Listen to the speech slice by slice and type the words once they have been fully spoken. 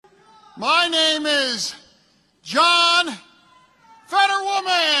My name is John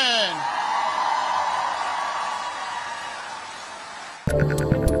Fetterwoman.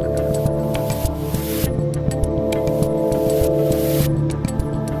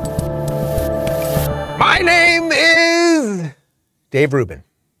 My name is Dave Rubin.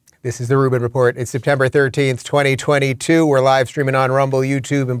 This is the Rubin Report. It's September 13th, 2022. We're live streaming on Rumble,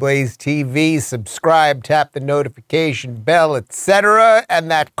 YouTube, and Blaze TV. Subscribe, tap the notification bell, etc.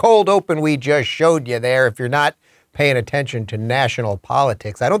 And that cold open we just showed you there, if you're not paying attention to national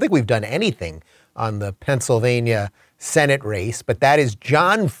politics. I don't think we've done anything on the Pennsylvania Senate race, but that is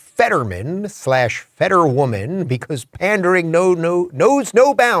John Fetterman / Fetterwoman, because pandering knows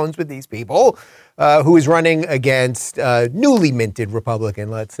no bounds with these people, who is running against newly minted Republican,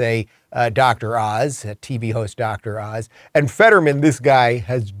 let's say, Dr. Oz, TV host Dr. Oz. And Fetterman, this guy,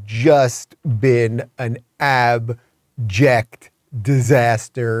 has just been an abject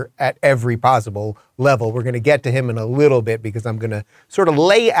disaster at every possible level. We're going to get to him in a little bit because I'm going to sort of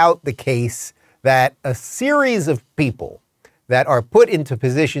lay out the case that a series of people that are put into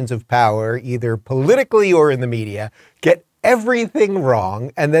positions of power, either politically or in the media, get everything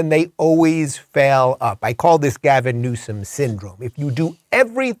wrong, and then they always fail up. I call this Gavin Newsom syndrome. If you do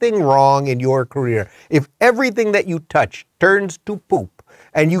everything wrong in your career, if everything that you touch turns to poop,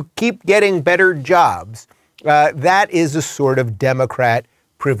 and you keep getting better jobs, that is a sort of Democrat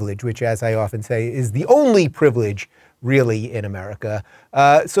privilege, which, as I often say, is the only privilege really in America.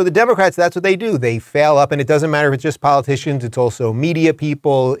 So the Democrats, that's what they do. They fail up, and it doesn't matter if it's just politicians. It's also media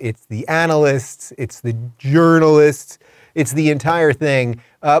people. It's the analysts. It's the journalists. It's the entire thing.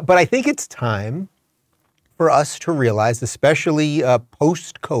 But I think it's time for us to realize, especially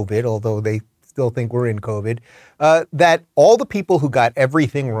post-COVID, although they still think we're in COVID, that all the people who got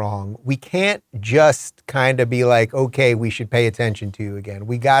everything wrong, we can't just kind of be like, okay, we should pay attention to you again.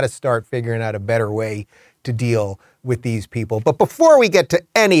 We got to start figuring out a better way to deal with these people. But before we get to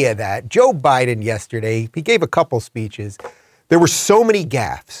any of that, Joe Biden yesterday, he gave a couple speeches. There were so many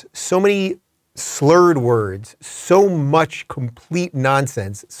gaffes, so many slurred words, so much complete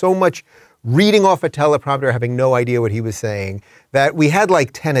nonsense, so much reading off a teleprompter, having no idea what he was saying, that we had like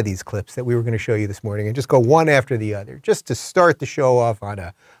 10 of these clips that we were going to show you this morning and just go one after the other, just to start the show off on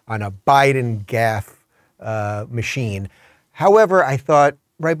a Biden gaffe machine. However, I thought,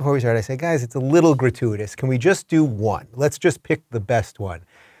 right before we started, I said, guys, it's a little gratuitous. Can we just do one? Let's just pick the best one.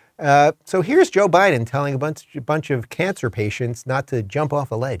 So here's Joe Biden telling a bunch of cancer patients not to jump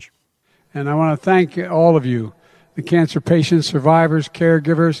off a ledge. And I want to thank all of you, the cancer patients, survivors,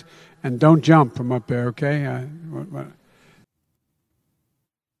 caregivers, and don't jump from up there, okay?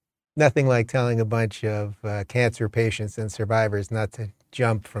 Nothing like telling a bunch of cancer patients and survivors not to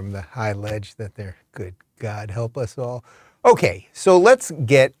jump from the high ledge that they're, good God, help us all. Okay, so let's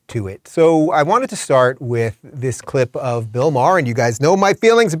get to it. So I wanted to start with this clip of Bill Maher, and you guys know my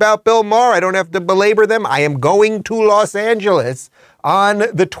feelings about Bill Maher. I don't have to belabor them. I am going to Los Angeles on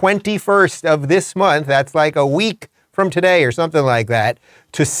the 21st of this month. That's like a week from today or something like that,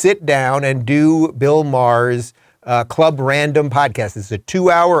 to sit down and do Bill Maher's Club Random podcast. This is a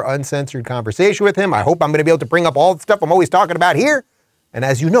 2-hour uncensored conversation with him. I hope I'm going to be able to bring up all the stuff I'm always talking about here. And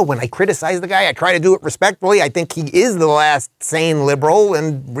as you know, when I criticize the guy, I try to do it respectfully. I think he is the last sane liberal,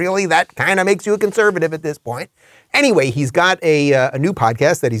 and really that kind of makes you a conservative at this point. Anyway, he's got a new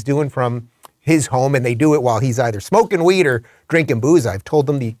podcast that he's doing from his home, and they do it while he's either smoking weed or drinking booze. I've told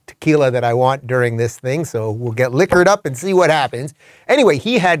them the tequila that I want during this thing, so we'll get liquored up and see what happens. Anyway,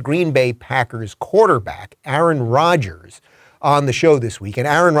 he had Green Bay Packers quarterback Aaron Rodgers on the show this week, and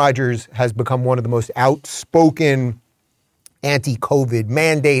Aaron Rodgers has become one of the most outspoken anti-COVID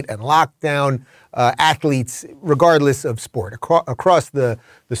mandate and lockdown athletes, regardless of sport, across the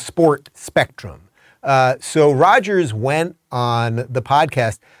sport spectrum. So Rodgers went on the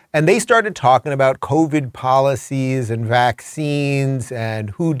podcast, and they started talking about COVID policies and vaccines and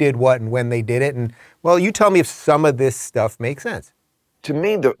who did what and when they did it. And, well, you tell me if some of this stuff makes sense. To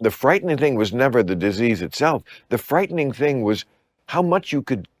me, the frightening thing was never the disease itself. The frightening thing was how much you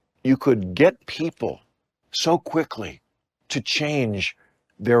could get people so quickly to change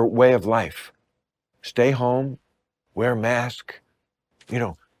their way of life. Stay home, wear a mask,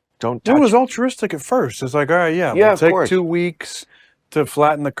 don't touch. It was altruistic at first. It's like, all right, we'll take 2 weeks to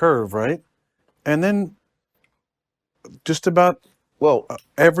flatten the curve, right? And then just about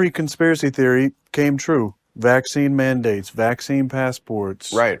every conspiracy theory came true. Vaccine mandates, vaccine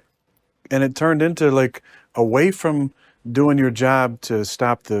passports. Right. And it turned into like away from doing your job to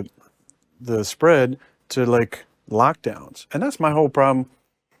stop the spread to like lockdowns. And that's my whole problem.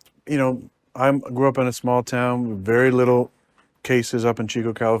 I grew up in a small town with very little cases up in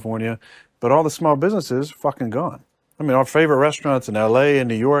Chico, California, but all the small businesses fucking gone. I mean, our favorite restaurants in LA and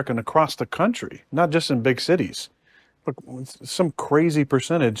New York and across the country, not just in big cities. Look, some crazy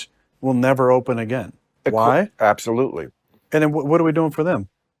percentage will never open again. Why? Absolutely. And then what are we doing for them?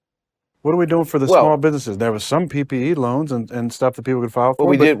 What are we doing for the small businesses? There was some PPE loans and stuff that people could file for.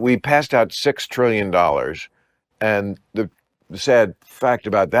 Well, we passed out $6 trillion. And the sad fact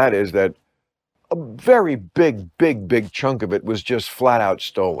about that is that a very big chunk of it was just flat out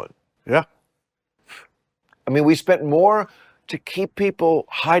stolen. Yeah. I mean, we spent more to keep people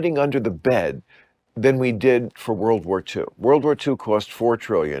hiding under the bed than we did for World War II. World War II cost $4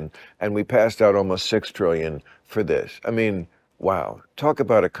 trillion, and we passed out almost $6 trillion for this. I mean, wow. Talk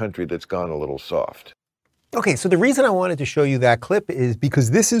about a country that's gone a little soft. Okay, so the reason I wanted to show you that clip is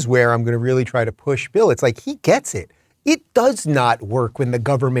because this is where I'm going to really try to push Bill. It's like he gets it. It does not work when the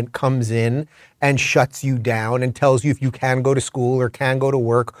government comes in and shuts you down and tells you if you can go to school or can go to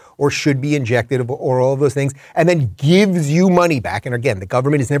work or should be injected or all of those things, and then gives you money back. And again, the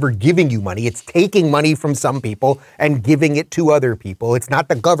government is never giving you money. It's taking money from some people and giving it to other people. It's not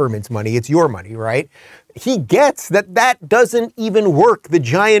the government's money, it's your money, right? He gets that that doesn't even work. The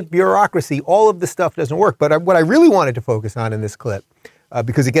giant bureaucracy, all of the stuff doesn't work. But what I really wanted to focus on in this clip,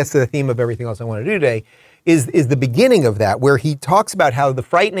 because it gets to the theme of everything else I want to do today, is the beginning of that, where he talks about how the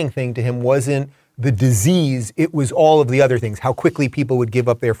frightening thing to him wasn't the disease, it was all of the other things, how quickly people would give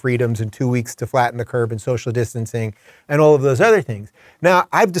up their freedoms in 2 weeks to flatten the curve and social distancing and all of those other things. Now,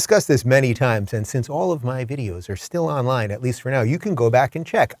 I've discussed this many times, and since all of my videos are still online, at least for now, you can go back and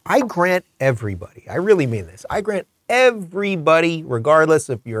check. I grant everybody, I really mean this, I grant everybody,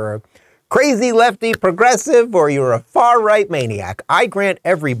 regardless if you're a crazy lefty progressive or you're a far-right maniac, I grant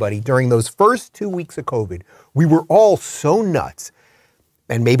everybody during those first 2 weeks of COVID, we were all so nuts.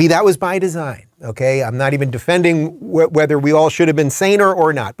 And maybe that was by design, okay? I'm not even defending whether we all should have been saner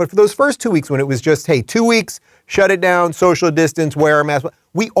or not. But for those first 2 weeks when it was just, hey, 2 weeks, shut it down, social distance, wear a mask,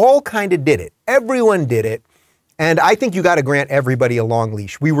 we all kind of did it. Everyone did it. And I think you got to grant everybody a long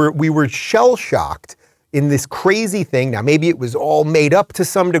leash. We were shell-shocked in this crazy thing. Now, maybe it was all made up to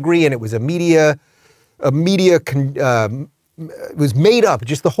some degree and it was it was made up,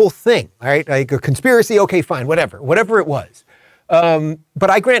 just the whole thing, all right? Like a conspiracy, okay, fine, whatever it was. But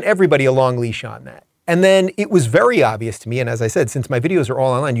I grant everybody a long leash on that. And then it was very obvious to me, and as I said, since my videos are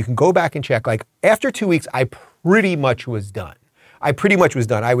all online, you can go back and check, like after 2 weeks, I pretty much was done. I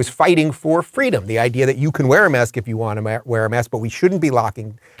was fighting for freedom, the idea that you can wear a mask if you want to wear a mask, but we shouldn't be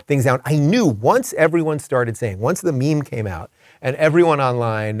locking things down. I knew once everyone started saying, once the meme came out and everyone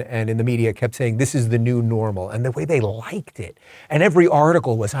online and in the media kept saying, this is the new normal, and the way they liked it. And every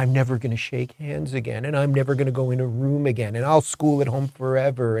article was, I'm never going to shake hands again, and I'm never going to go in a room again, and I'll school at home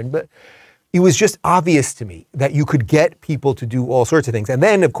forever. But it was just obvious to me that you could get people to do all sorts of things. And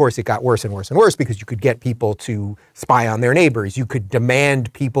then, of course, it got worse and worse and worse because you could get people to spy on their neighbors. You could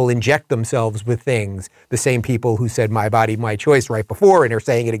demand people inject themselves with things. The same people who said, my body, my choice right before and are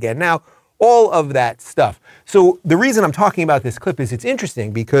saying it again now. All of that stuff. So the reason I'm talking about this clip is it's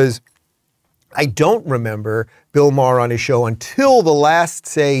interesting because I don't remember Bill Maher on his show until the last,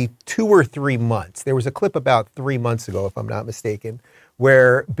 say, 2 or 3 months. There was a clip about 3 months ago, if I'm not mistaken,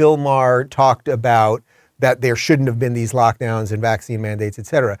 where Bill Maher talked about that there shouldn't have been these lockdowns and vaccine mandates, et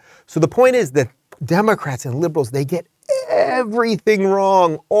cetera. So the point is that Democrats and liberals, they get everything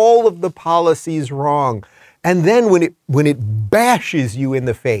wrong, all of the policies wrong. And then when it bashes you in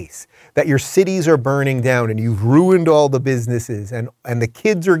the face that your cities are burning down and you've ruined all the businesses and the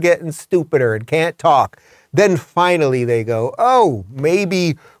kids are getting stupider and can't talk, then finally they go, oh,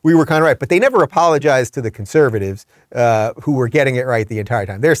 maybe we were kind of right. But they never apologized to the conservatives who were getting it right the entire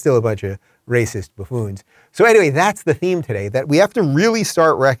time. They're still a bunch of racist buffoons. So anyway, that's the theme today, that we have to really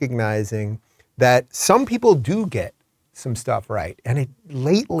start recognizing that some people do get some stuff right. And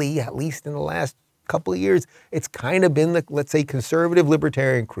lately, at least in the last couple of years, it's kind of been the, let's say, conservative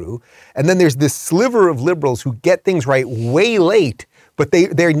libertarian crew. And then there's this sliver of liberals who get things right way late, but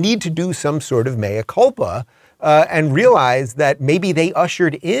they need to do some sort of mea culpa and realize that maybe they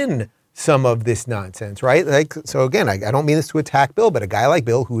ushered in some of this nonsense, right? Like, so again, I don't mean this to attack Bill, but a guy like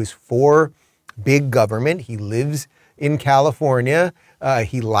Bill who is for big government, he lives in California,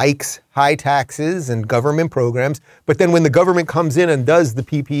 he likes high taxes and government programs, but then when the government comes in and does the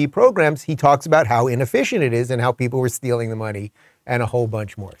PPE programs, he talks about how inefficient it is and how people were stealing the money and a whole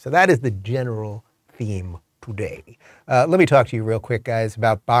bunch more. So that is the general theme today. Let me talk to you real quick, guys,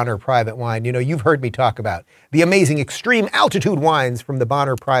 about Bonner Private Wine. You know, you've heard me talk about the amazing extreme altitude wines from the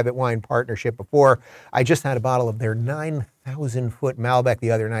Bonner Private Wine Partnership before. I just had a bottle of their 9,000 1,000-foot Malbec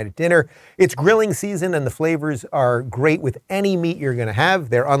the other night at dinner. It's grilling season, and the flavors are great with any meat you're going to have.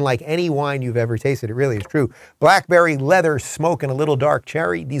 They're unlike any wine you've ever tasted. It really is true. Blackberry, leather, smoke, and a little dark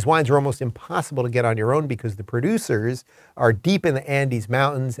cherry. These wines are almost impossible to get on your own because the producers are deep in the Andes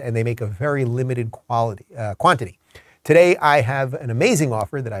Mountains, and they make a very limited quantity. Today, I have an amazing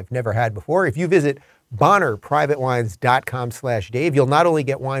offer that I've never had before. If you visit BonnerPrivateWines.com/Dave, you'll not only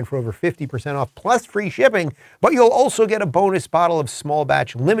get wine for over 50% off plus free shipping, but you'll also get a bonus bottle of small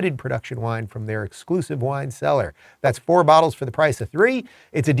batch limited production wine from their exclusive wine cellar. That's 4 bottles for the price of 3.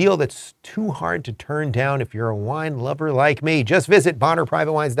 It's a deal that's too hard to turn down if you're a wine lover like me. Just visit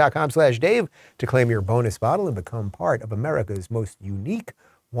BonnerPrivateWines.com/Dave to claim your bonus bottle and become part of America's most unique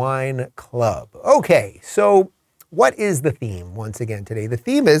wine club. Okay, so what is the theme once again today? The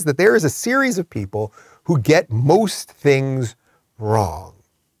theme is that there is a series of people who get most things wrong.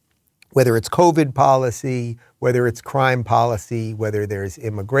 Whether it's COVID policy, whether it's crime policy, whether there's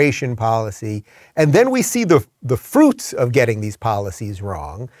immigration policy. And then we see the fruits of getting these policies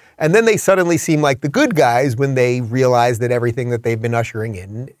wrong. And then they suddenly seem like the good guys when they realize that everything that they've been ushering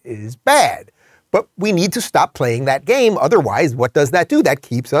in is bad. But we need to stop playing that game. Otherwise, what does that do? That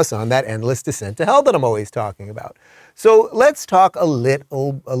keeps us on that endless descent to hell that I'm always talking about. So let's talk a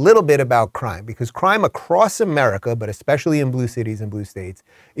little bit about crime, because crime across America, but especially in blue cities and blue states,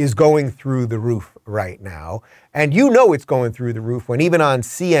 is going through the roof right now. And you know it's going through the roof when even on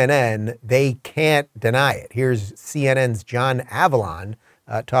CNN, they can't deny it. Here's CNN's John Avalon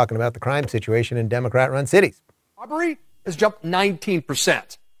talking about the crime situation in Democrat-run cities. Robbery has jumped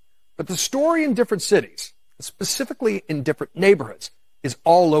 19%. But the story in different cities, specifically in different neighborhoods, is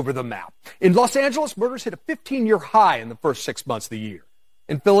all over the map. In Los Angeles, murders hit a 15-year high in the first 6 months of the year.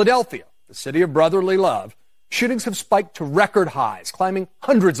 In Philadelphia, the city of brotherly love, shootings have spiked to record highs, claiming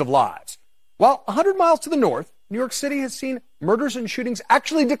hundreds of lives. While 100 miles to the north, New York City has seen murders and shootings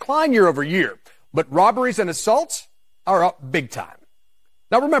actually decline year over year. But robberies and assaults are up big time.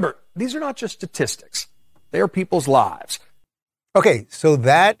 Now remember, these are not just statistics. They are people's lives. Okay, so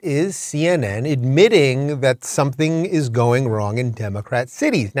that is CNN admitting that something is going wrong in Democrat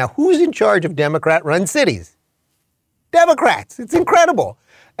cities. Now, who's in charge of Democrat-run cities? Democrats. It's incredible.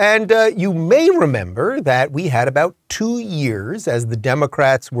 And you may remember that we had about 2 years as the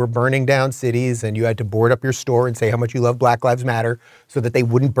Democrats were burning down cities and you had to board up your store and say how much you love Black Lives Matter so that they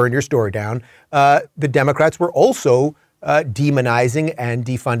wouldn't burn your store down. The Democrats were also demonizing and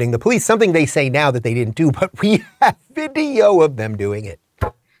defunding the police, something they say now that they didn't do, but we have video of them doing it.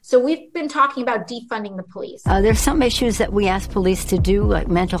 So we've been talking about defunding the police. There's some issues that we ask police to do, like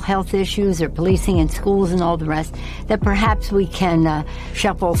mental health issues or policing in schools and all the rest, that perhaps we can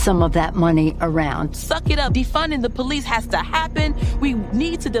shuffle some of that money around. Suck it up. Defunding the police has to happen. We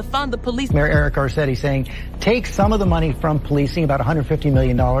need to defund the police. Mayor Eric Garcetti saying, take some of the money from policing, about $150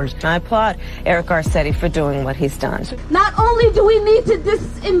 million. I applaud Eric Garcetti for doing what he's done. Not only do we need to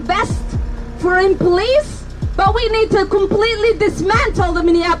disinvest in police, but we need to completely dismantle the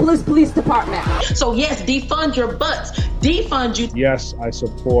Minneapolis Police Department. So yes, defund your butts. Defund you. Yes, I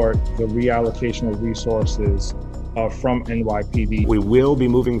support the reallocation of resources from NYPD. We will be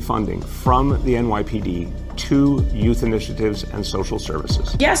moving funding from the NYPD to youth initiatives and social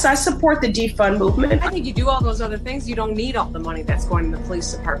services. Yes, I support the defund movement. I think you do all those other things, you don't need all the money that's going in the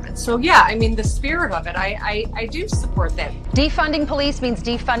police department. So yeah, I mean, the spirit of it, I do support that. Defunding police means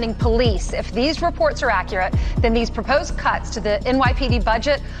defunding police. If these reports are accurate, then these proposed cuts to the NYPD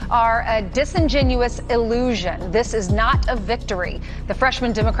budget are a disingenuous illusion. This is not a victory. The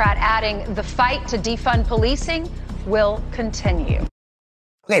freshman Democrat adding, the fight to defund policing will continue.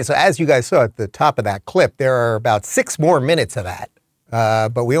 Okay, so as you guys saw at the top of that clip, there are about 6 more minutes of that,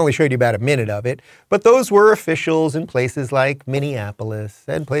 but we only showed you about a minute of it. But those were officials in places like Minneapolis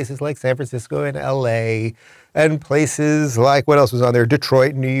and places like San Francisco and LA and places like, what else was on there?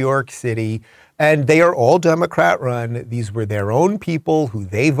 Detroit, New York City. And they are all Democrat run. These were their own people who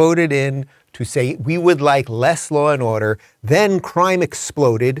they voted in to say, we would like less law and order. Then crime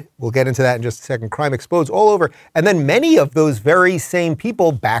exploded. We'll get into that in just a second. Crime explodes all over. And then many of those very same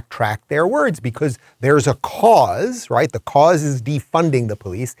people backtrack their words because there's a cause, right? The cause is defunding the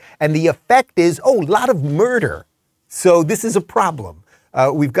police. And the effect is, a lot of murder. So this is a problem.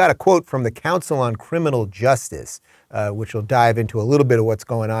 We've got a quote from the Council on Criminal Justice, which will dive into a little bit of what's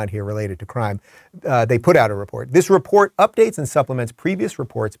going on here related to crime. They put out a report. This report updates and supplements previous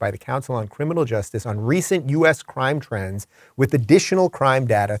reports by the Council on Criminal Justice on recent U.S. crime trends with additional crime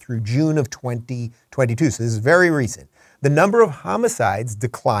data through June of 2022. So this is very recent. The number of homicides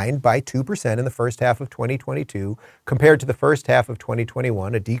declined by 2% in the first half of 2022 compared to the first half of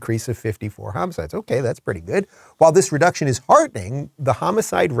 2021, a decrease of 54 homicides. Okay, that's pretty good. While this reduction is heartening, the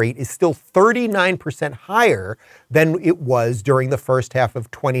homicide rate is still 39% higher than it was during the first half of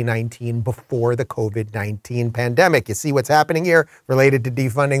 2019 before the COVID-19 pandemic. You see what's happening here related to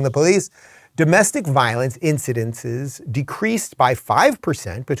defunding the police? Domestic violence incidences decreased by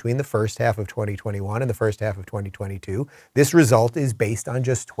 5% between the first half of 2021 and the first half of 2022. This result is based on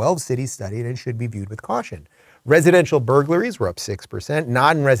just 12 cities studied and should be viewed with caution. Residential burglaries were up 6%,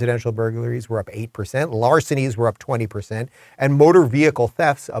 non-residential burglaries were up 8%, larcenies were up 20%, and motor vehicle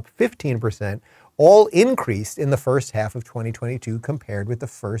thefts up 15%, all increased in the first half of 2022 compared with the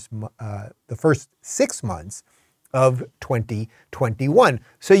first 6 months of 2021.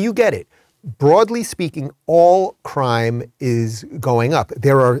 So you get it. Broadly speaking, all crime is going up.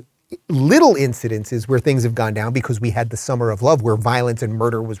 There are little incidences where things have gone down because we had the summer of love where violence and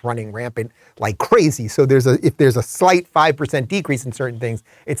murder was running rampant like crazy. So if there's a slight 5% decrease in certain things,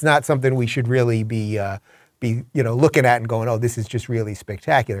 it's not something we should really be looking at and going, oh, this is just really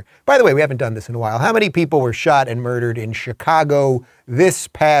spectacular. By the way, we haven't done this in a while. How many people were shot and murdered in Chicago this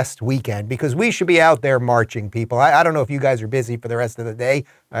past weekend? Because we should be out there marching, people. I don't know if you guys are busy for the rest of the day.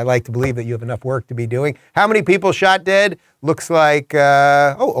 I like to believe that you have enough work to be doing. How many people shot dead? Looks like,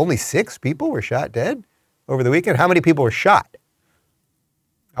 only 6 people were shot dead over the weekend. How many people were shot?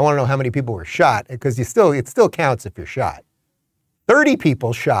 I want to know how many people were shot because it still counts if you're shot. 30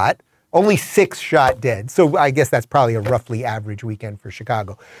 people shot. Only 6 shot dead. So I guess that's probably a roughly average weekend for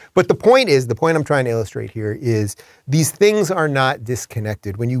Chicago. But the point I'm trying to illustrate here is these things are not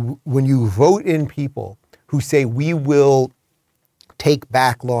disconnected. When you vote in people who say we will take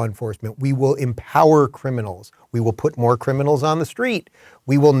back law enforcement, we will empower criminals, we will put more criminals on the street,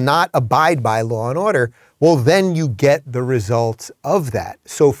 we will not abide by law and order, well, then you get the results of that.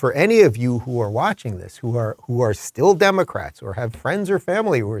 So for any of you who are watching this, who are still Democrats or have friends or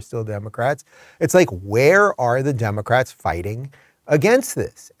family who are still Democrats, it's like, where are the Democrats fighting against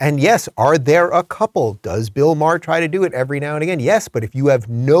this? And yes, are there a couple? Does Bill Maher try to do it every now and again? Yes, but if you have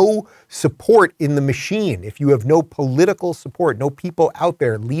no support in the machine, if you have no political support, no people out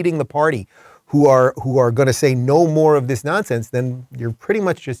there leading the party who are going to say no more of this nonsense, then you're pretty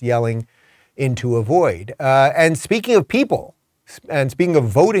much just yelling into a void. And speaking of people, and speaking of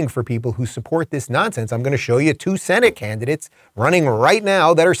voting for people who support this nonsense, I'm going to show you 2 Senate candidates running right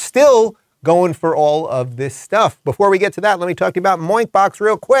now that are still going for all of this stuff. Before we get to that, let me talk to you about Moinkbox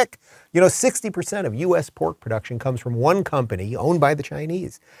real quick. 60% of U.S. pork production comes from one company owned by the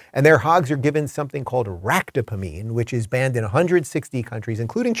Chinese, and their hogs are given something called ractopamine, which is banned in 160 countries,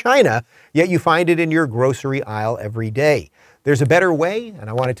 including China, yet you find it in your grocery aisle every day. There's a better way, and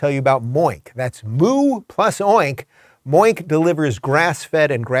I want to tell you about Moink. That's moo plus oink. Moink delivers grass-fed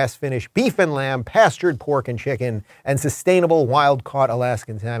and grass-finished beef and lamb, pastured pork and chicken, and sustainable wild-caught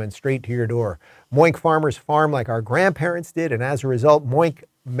Alaskan salmon straight to your door. Moink farmers farm like our grandparents did, and as a result, Moink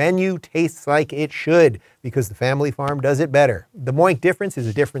menu tastes like it should because the family farm does it better. The Moink difference is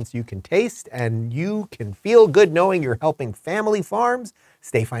a difference you can taste, and you can feel good knowing you're helping family farms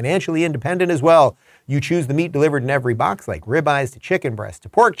stay financially independent as well. You choose the meat delivered in every box, like ribeyes to chicken breast to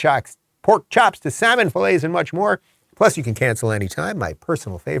pork chops to salmon fillets and much more. Plus, you can cancel anytime. My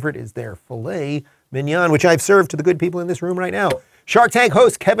personal favorite is their filet mignon, which I've served to the good people in this room right now. Shark Tank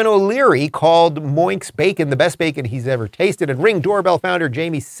host Kevin O'Leary called Moink's bacon the best bacon he's ever tasted, and Ring Doorbell founder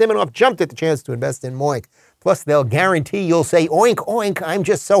Jamie Siminoff jumped at the chance to invest in Moink. Plus, they'll guarantee you'll say, oink, oink, I'm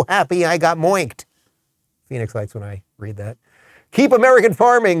just so happy I got moinked. Phoenix likes when I read that. Keep American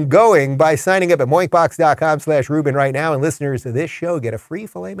farming going by signing up at moinkbox.com/Rubin right now, and listeners to this show get a free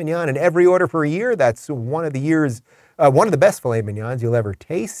filet mignon in every order for a year. That's one of the best filet mignons you'll ever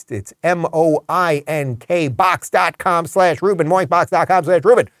taste. It's MOINK box.com/Rubin,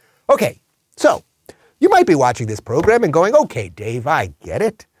 moinkbox.com/Rubin. Okay, so you might be watching this program and going, okay, Dave, I get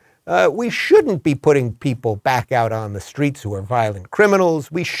it. We shouldn't be putting people back out on the streets who are violent criminals.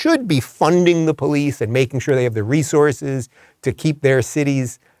 We should be funding the police and making sure they have the resources to keep their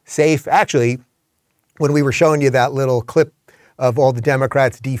cities safe. Actually, when we were showing you that little clip of all the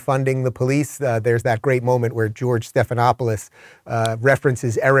Democrats defunding the police, there's that great moment where George Stephanopoulos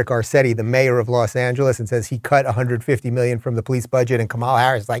references Eric Garcetti, the mayor of Los Angeles, and says he cut $150 million from the police budget, and Kamala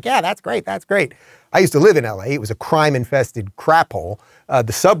Harris is like, yeah, that's great, that's great. I used to live in LA. It was a crime-infested crap hole.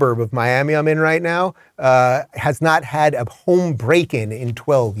 The suburb of Miami I'm in right now has not had a home break-in in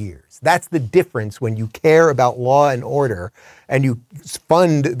 12 years. That's the difference when you care about law and order and you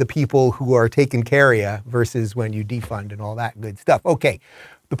fund the people who are taking care of you versus when you defund and all that good stuff. Okay,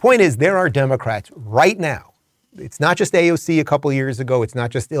 the point is there are Democrats right now It's not just AOC a couple years ago. It's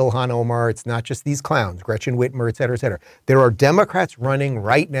not just Ilhan Omar. It's not just these clowns, Gretchen Whitmer, et cetera, et cetera. There are Democrats running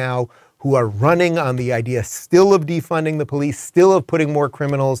right now who are running on the idea still of defunding the police, still of putting more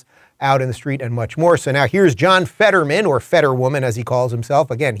criminals out in the street, and much more. So now here's John Fetterman, or Fetterwoman as he calls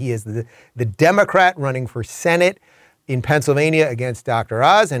himself. Again, he is the Democrat running for Senate in Pennsylvania against Dr.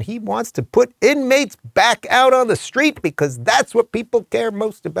 Oz, and he wants to put inmates back out on the street because that's what people care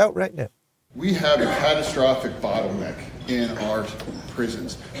most about right now. We have a catastrophic bottleneck in our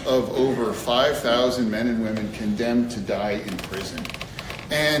prisons of over 5,000 men and women condemned to die in prison.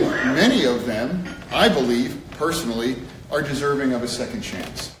 And many of them, I believe, personally, are deserving of a second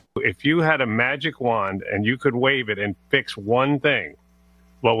chance. If you had a magic wand and you could wave it and fix one thing,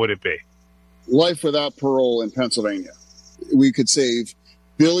 what would it be? Life without parole in Pennsylvania. We could save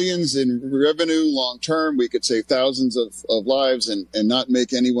billions in revenue long term. We could save thousands of lives and not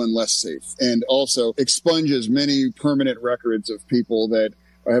make anyone less safe. And also expunge as many permanent records of people that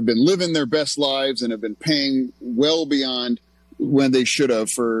have been living their best lives and have been paying well beyond when they should have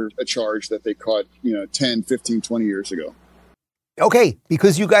for a charge that they caught, 10, 15, 20 years ago. Okay,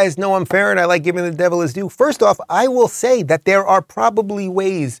 because you guys know I'm fair and I like giving the devil his due. First off, I will say that there are probably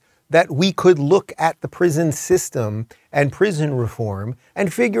ways that we could look at the prison system and prison reform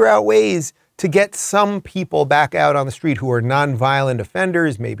and figure out ways to get some people back out on the street who are nonviolent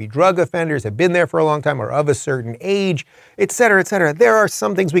offenders, maybe drug offenders, have been there for a long time, or of a certain age, et cetera, et cetera. There are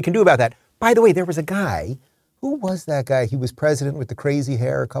some things we can do about that. By the way, there was a guy, who was that guy? He was president with the crazy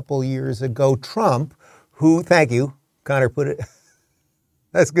hair a couple years ago, Trump, who, thank you, Connor put it,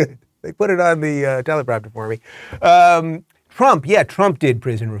 that's good. They put it on the teleprompter for me. Trump did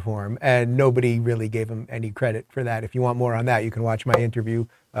prison reform, and nobody really gave him any credit for that. If you want more on that, you can watch my interview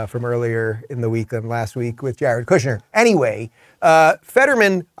from earlier in the week and last week with Jared Kushner. Anyway,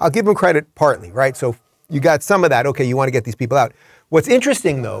 Fetterman, I'll give him credit partly, right? So you got some of that. Okay, you want to get these people out. What's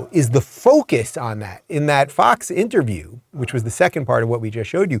interesting, though, is the focus on that. In that Fox interview, which was the second part of what we just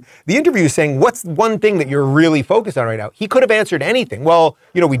showed you, the interview is saying, what's one thing that you're really focused on right now? He could have answered anything. Well,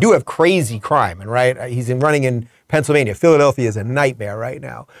 we do have crazy crime, and right, he's running in Pennsylvania. Philadelphia is a nightmare right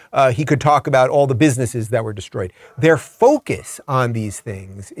now. He could talk about all the businesses that were destroyed. Their focus on these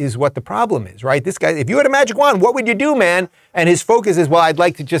things is what the problem is, right? This guy, if you had a magic wand, what would you do, man? And his focus is, well, I'd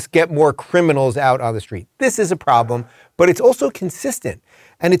like to just get more criminals out on the street. This is a problem, but it's also consistent.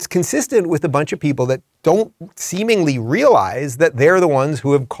 And it's consistent with a bunch of people that don't seemingly realize that they're the ones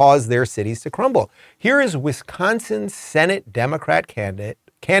who have caused their cities to crumble. Here is Wisconsin Senate Democrat candidate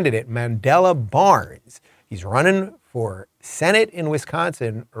Mandela Barnes. He's running for Senate in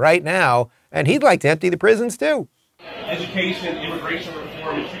Wisconsin right now, and he'd like to empty the prisons too. Education, immigration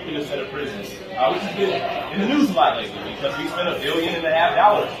reform, and treatment instead of prisons, which has been in the news a lot lately because we spend $1.5 billion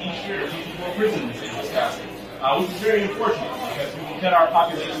each year to keep people in prisons in Wisconsin, which is very unfortunate because we can cut our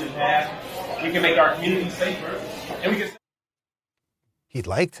population in half, we can make our communities safer, and we can... He'd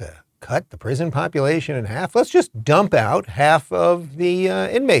like to cut the prison population in half. Let's just dump out half of the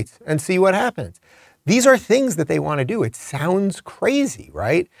inmates and see what happens. These are things that they want to do. It sounds crazy,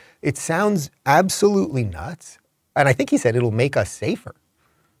 right? It sounds absolutely nuts. And I think he said it'll make us safer.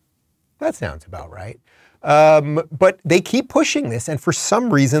 That sounds about right. But they keep pushing this, and for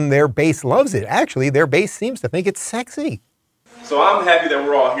some reason, their base loves it. Actually, their base seems to think it's sexy. So I'm happy that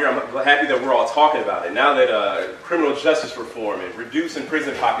we're all here. I'm happy that we're all talking about it. Now that criminal justice reform and reducing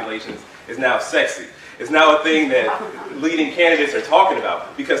prison populations is now sexy. It's now a thing that leading candidates are talking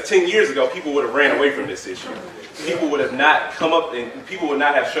about. Because 10 years ago, people would have ran away from this issue. People would have not come up, and people would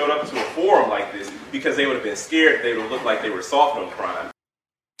not have showed up to a forum like this because they would have been scared they would look like they were soft on crime.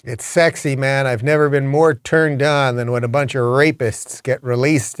 It's sexy, man. I've never been more turned on than when a bunch of rapists get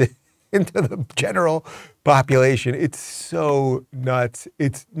released into the general population. It's so nuts.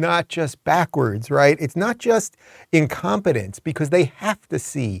 It's not just backwards, right? It's not just incompetence, because they have to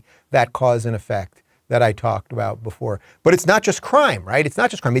see that cause and effect that I talked about before. But it's not just crime, right? It's not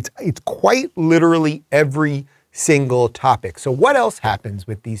just crime. It's quite literally every single topic. So what else happens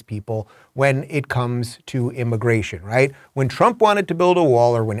with these people when it comes to immigration, right? When Trump wanted to build a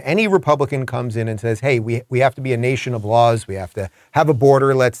wall, or when any Republican comes in and says, hey, we have to be a nation of laws, we have to have a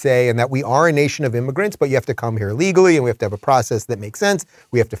border, let's say, and that we are a nation of immigrants, but you have to come here legally, and we have to have a process that makes sense.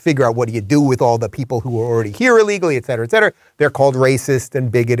 We have to figure out what do you do with all the people who are already here illegally, et cetera, et cetera. They're called racist and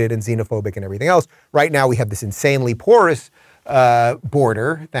bigoted and xenophobic and everything else. Right now, we have this insanely porous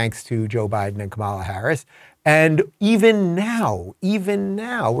border, thanks to Joe Biden and Kamala Harris. And even now,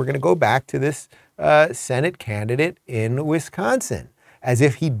 we're going to go back to this Senate candidate in Wisconsin. as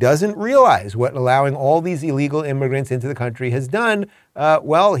if he doesn't realize what allowing all these illegal immigrants into the country has done.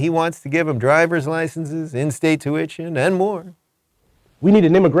 Well, he wants to give them driver's licenses, in-state tuition, and more. We need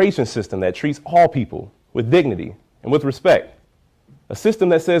an immigration system that treats all people with dignity and with respect. A system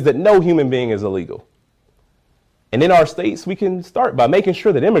that says that no human being is illegal. And in our states, we can start by making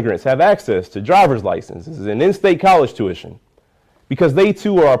sure that immigrants have access to driver's licenses and in-state college tuition, because they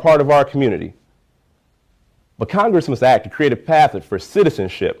too are a part of our community. But Congress must act to create a path for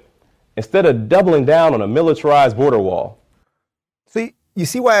citizenship instead of doubling down on a militarized border wall. See, you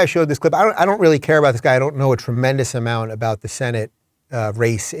see why I showed this clip? I don't really care about this guy. I don't know a tremendous amount about the Senate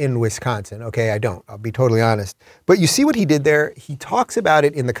race in Wisconsin. Okay, I don't. I'll be totally honest. But you see what he did there? He talks about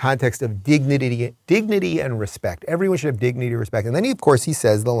it in the context of dignity and respect. Everyone should have dignity and respect. And then, of course, he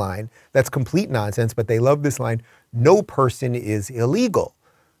says the line, that's complete nonsense, but they love this line, no person is illegal.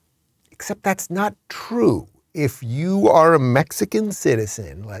 Except that's not true. If you are a Mexican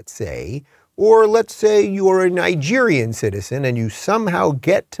citizen, let's say, or let's say you're a Nigerian citizen and you somehow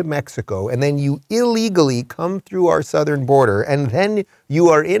get to Mexico and then you illegally come through our southern border and then you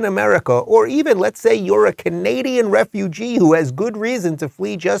are in America, or even let's say you're a Canadian refugee who has good reason to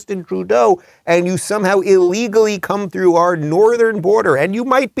flee Justin Trudeau and you somehow illegally come through our northern border, and you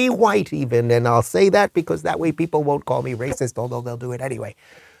might be white even, and I'll say that because that way people won't call me racist, although they'll do it anyway.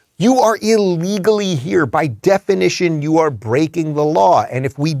 You are illegally here. By definition, you are breaking the law. And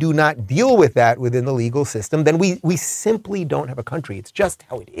if we do not deal with that within the legal system, then we simply don't have a country. It's just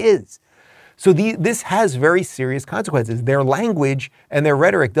how it is. So this has very serious consequences. Their language and their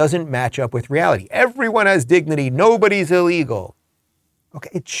rhetoric doesn't match up with reality. Everyone has dignity. Nobody's illegal.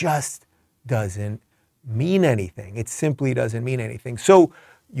 Okay, it just doesn't mean anything. It simply doesn't mean anything. So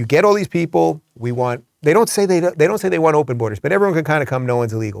you get all these people. They don't say they want open borders, but everyone can kind of come. No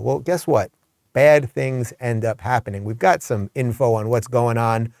one's illegal. Well, guess what? Bad things end up happening. We've got some info on what's going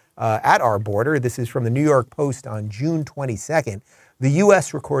on at our border. This is from the New York Post on June 22nd. The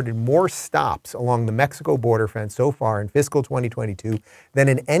U.S. recorded more stops along the Mexico border fence so far in fiscal 2022 than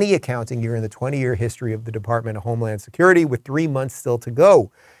in any accounting year in the 20-year history of the Department of Homeland Security, with 3 months still to go.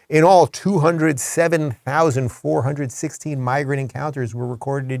 In all, 207,416 migrant encounters were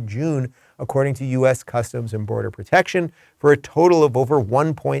recorded in June, according to U.S. Customs and Border Protection, for a total of over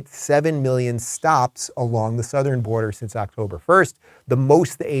 1.7 million stops along the southern border since October 1st, the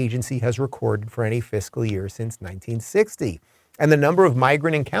most the agency has recorded for any fiscal year since 1960. And the number of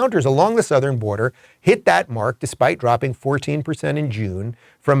migrant encounters along the southern border hit that mark despite dropping 14% in June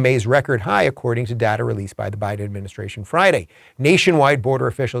from May's record high, according to data released by the Biden administration Friday. Nationwide, border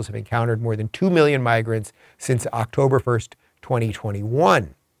officials have encountered more than 2 million migrants since October 1st,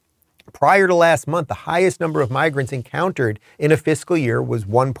 2021. Prior to last month, the highest number of migrants encountered in a fiscal year was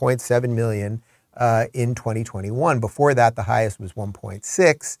 1.7 million in 2021. Before that, the highest was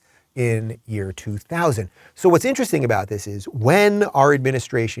 1.6 in year 2000. So what's interesting about this is when our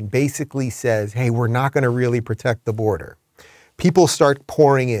administration basically says, hey, we're not going to really protect the border, people start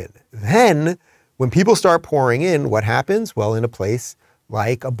pouring in. Then when people start pouring in, what happens? Well, in a place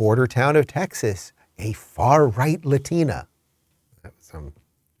like a border town of Texas, a far-right Latina,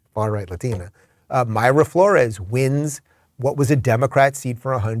 Mayra Flores wins what was a Democrat seat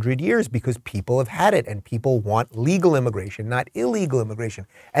for 100 years because people have had it and people want legal immigration, not illegal immigration.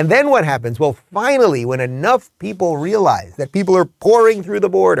 And then what happens? Well, finally, when enough people realize that people are pouring through the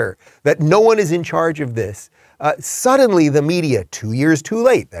border, that no one is in charge of this, suddenly the media, 2 years too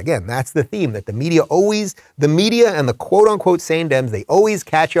late, again, that's the theme, that the media and the quote-unquote sane Dems, they always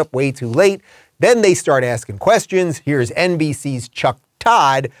catch up way too late. Then they start asking questions. Here's NBC's Chuck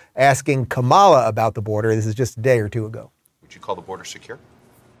Todd asking Kamala about the border. This is just a day or two ago. Would you call the border secure?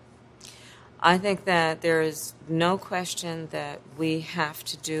 I think that there is no question that we have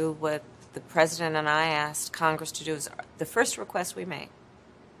to do what the president and I asked Congress to do. Is the first request we made.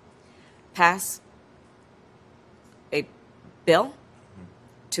 Pass a bill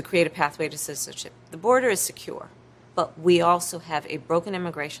to create a pathway to citizenship. The border is secure, but we also have a broken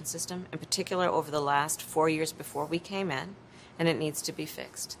immigration system, in particular over the last 4 years before we came in, and it needs to be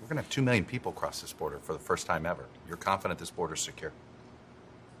fixed. We're going to have 2 million people cross this border for the first time ever. You're confident this border is secure?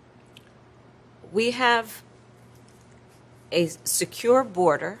 We have a secure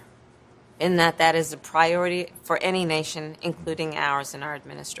border in that is a priority for any nation, including ours and our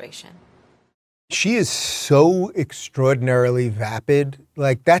administration. She is so extraordinarily vapid.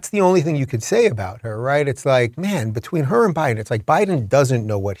 Like, that's the only thing you could say about her, right? It's like, man, between her and Biden, it's like Biden doesn't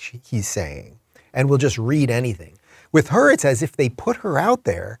know what he's saying and will just read anything. With her, it's as if they put her out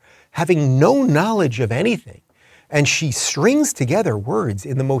there having no knowledge of anything. And she strings together words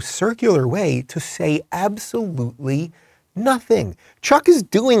in the most circular way to say absolutely Nothing. Chuck is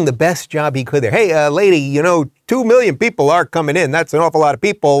doing the best job he could there. Hey, lady, 2 million people are coming in. That's an awful lot of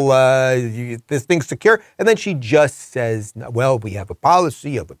people. This thing's secure. And then she just says, well, we have a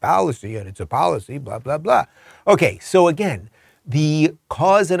policy of a policy, and it's a policy, blah, blah, blah. Okay, so again, the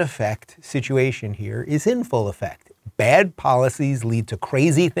cause and effect situation here is in full effect. Bad policies lead to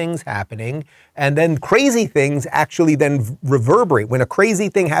crazy things happening, and then crazy things actually then reverberate. When a crazy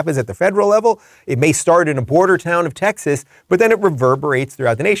thing happens at the federal level, it may start in a border town of Texas, but then it reverberates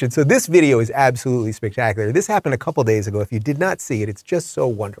throughout the nation. So this video is absolutely spectacular. This happened a couple days ago. If you did not see it, it's just so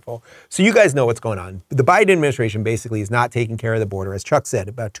wonderful. So you guys know what's going on. The Biden administration basically is not taking care of the border. As Chuck said,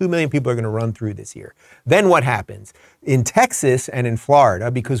 about 2 million people are going to run through this year. Then what happens? In Texas and in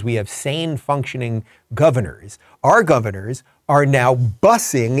Florida, because we have sane, functioning governors, our governors are now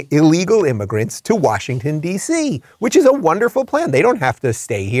busing illegal immigrants to Washington, D.C., which is a wonderful plan. They don't have to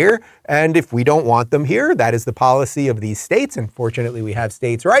stay here. And if we don't want them here, that is the policy of these states. And fortunately, we have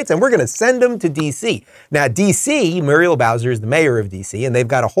states' rights, and we're going to send them to D.C. Now, D.C., Muriel Bowser is the mayor of D.C., and they've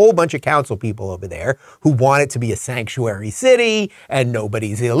got a whole bunch of council people over there who want it to be a sanctuary city, and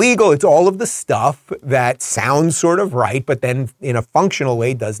nobody's illegal. It's all of the stuff that sounds sort of right, but then in a functional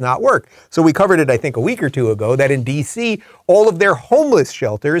way does not work. So we covered it, I think, a week or two ago, that in D.C., all of their homeless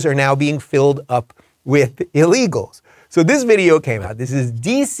shelters are now being filled up with illegals. So this video came out. This is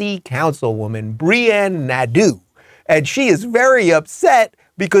D.C. Councilwoman Brianne Nadeau, and she is very upset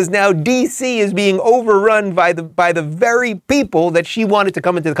because now D.C. is being overrun by the very people that she wanted to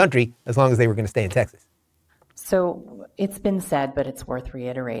come into the country as long as they were going to stay in Texas. So it's been said, but it's worth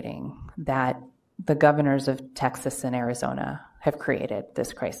reiterating, that the governors of Texas and Arizona have created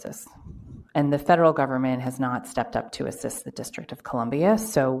this crisis. And the federal government has not stepped up to assist the District of Columbia.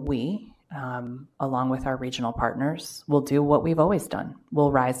 So we, along with our regional partners, will do what we've always done.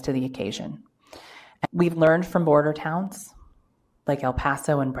 We'll rise to the occasion. We've learned from border towns like El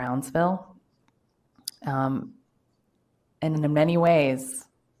Paso and Brownsville. And in many ways,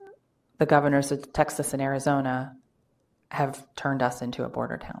 the governors of Texas and Arizona have turned us into a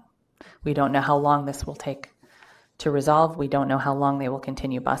border town. We don't know how long this will take to resolve. We don't know how long they will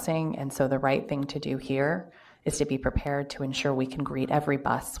continue busing. And so the right thing to do here is to be prepared to ensure we can greet every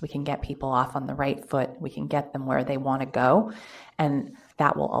bus. We can get people off on the right foot. We can get them where they want to go. And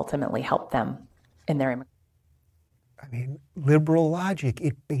that will ultimately help them in their immigration. I mean, liberal logic,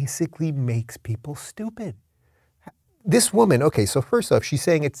 it basically makes people stupid. This woman, okay, so first off, she's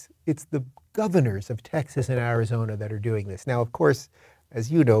saying it's the governors of Texas and Arizona that are doing this. Now, of course, as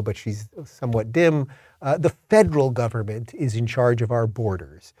you know, but she's somewhat dim, the federal government is in charge of our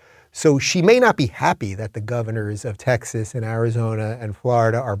borders. So she may not be happy that the governors of Texas and Arizona and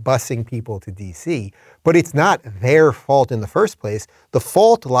Florida are busing people to D.C., but it's not their fault in the first place. The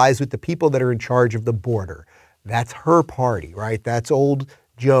fault lies with the people that are in charge of the border. That's her party, right? That's old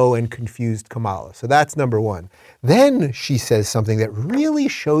Joe and confused Kamala. So that's number one. Then she says something that really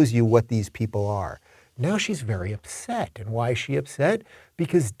shows you what these people are. Now she's very upset. And why is she upset?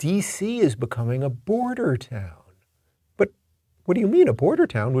 Because D.C. is becoming a border town. But what do you mean? A border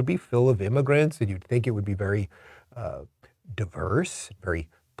town would be full of immigrants, and you'd think it would be very diverse, very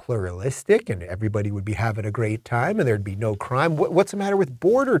pluralistic, and everybody would be having a great time, and there'd be no crime. What's the matter with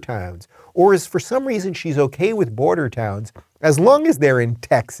border towns? Or is for some reason she's okay with border towns as long as they're in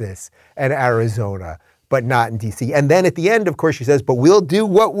Texas and Arizona, but not in D.C. And then at the end, of course, she says, but we'll do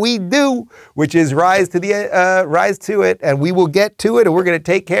what we do, which is rise to it, and we will get to it, and we're going to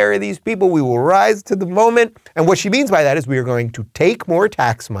take care of these people. We will rise to the moment. And what she means by that is we are going to take more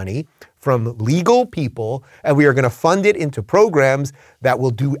tax money from legal people, and we are going to fund it into programs that will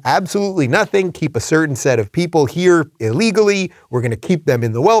do absolutely nothing, keep a certain set of people here illegally. We're going to keep them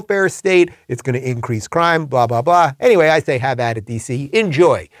in the welfare state. It's going to increase crime, blah, blah, blah. Anyway, I say have at it, D.C.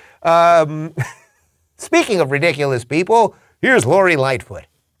 Enjoy. Speaking of ridiculous people, here's Lori Lightfoot.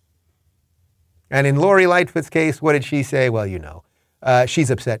 And in Lori Lightfoot's case, what did she say? Well, you know. She's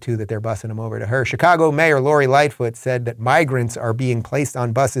upset, too, that they're busing them over to her. Chicago Mayor Lori Lightfoot said that migrants are being placed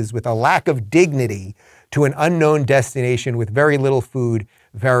on buses with a lack of dignity to an unknown destination with very little food,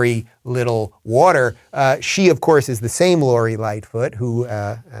 very little water. She, of course, is the same Lori Lightfoot who,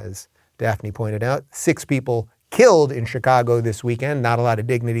 as Daphne pointed out, 6 people killed in Chicago this weekend. Not a lot of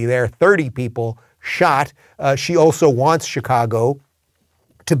dignity there. 30 people shot. She also wants Chicago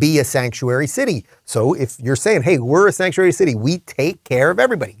to be a sanctuary city. So if you're saying, hey, we're a sanctuary city, we take care of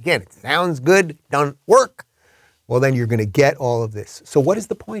everybody. Again, it sounds good, doesn't work. Well, then you're going to get all of this. So what is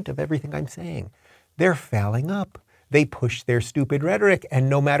the point of everything I'm saying? They're fouling up. they push their stupid rhetoric. And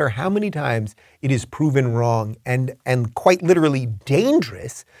no matter how many times it is proven wrong and quite literally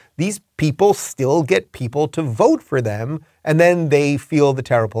dangerous, these people still get people to vote for them. And then they feel the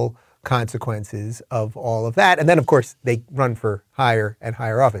terrible consequences of all of that. And then, of course, they run for higher and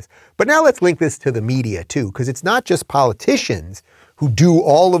higher office. But now let's link this to the media, too, because it's not just politicians who do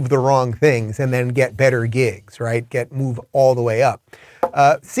all of the wrong things and then get better gigs, right? Move all the way up.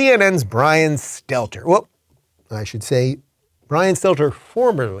 CNN's Brian Stelter. Well, I should say Brian Stelter,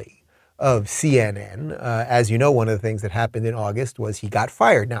 formerly of CNN. As you know, one of the things that happened in August was he got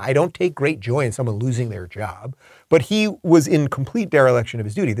fired. Now, I don't take great joy in someone losing their job, but he was in complete dereliction of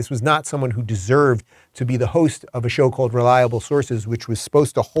his duty. This was not someone who deserved to be the host of a show called Reliable Sources, which was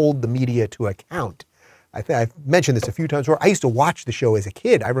supposed to hold the media to account. I've mentioned this a few times before. I used to watch the show as a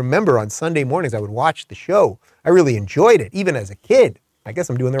kid. I remember on Sunday mornings, I would watch the show. I really enjoyed it, even as a kid. I guess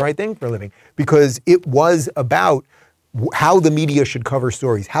I'm doing the right thing for a living, because it was about how the media should cover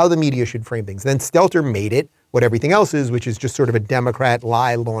stories, how the media should frame things. Then Stelter made it what everything else is, which is just sort of a Democrat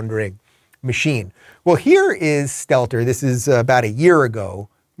lie laundering machine. Well, here is Stelter. This is about a year ago,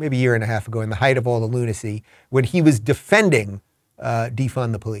 maybe a year and a half ago, in the height of all the lunacy, when he was defending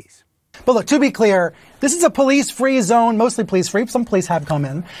defund the police. But look, to be clear, this is a police-free zone, mostly police-free. Some police have come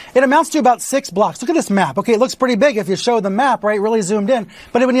in. It amounts to about 6 blocks. Look at this map. Okay, it looks pretty big if you show the map, right, really zoomed in.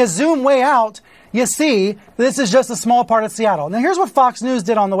 But when you zoom way out, you see this is just a small part of Seattle. Now, here's what Fox News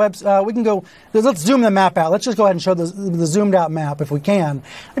did on the website. We can go, let's zoom the map out. Let's just go ahead and show the zoomed out map if we can.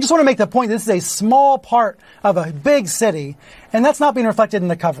 I just want to make the point this is a small part of a big city, and that's not being reflected in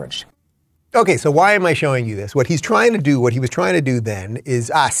the coverage. Okay, so why am I showing you this? What he was trying to do then is,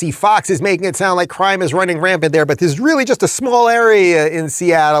 see, Fox is making it sound like crime is running rampant there, but this is really just a small area in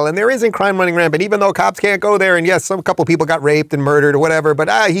Seattle, and there isn't crime running rampant, even though cops can't go there, and yes, a couple people got raped and murdered or whatever,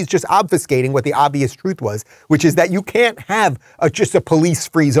 but he's just obfuscating what the obvious truth was, which is that you can't have just a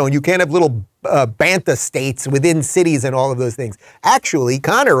police-free zone. You can't have little bantha states within cities and all of those things. Actually,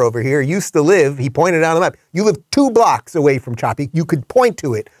 Connor over here used to live, he pointed out on the map, you live 2 blocks away from Choppy. You could point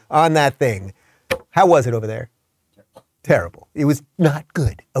to it on that thing. How was it over there? Terrible. It was not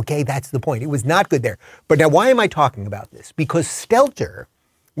good. Okay, that's the point. It was not good there. But now why am I talking about this? Because Stelter,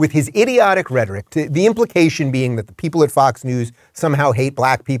 with his idiotic rhetoric, the implication being that the people at Fox News somehow hate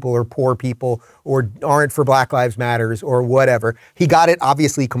black people or poor people or aren't for Black Lives Matters or whatever, he got it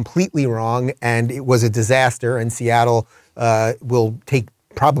obviously completely wrong, and it was a disaster, and Seattle will take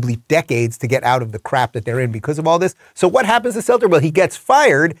probably decades to get out of the crap that they're in because of all this. So what happens to Stelter? Well, he gets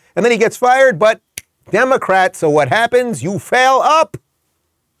fired, and then he gets fired, but Democrat, so what happens? You fail up.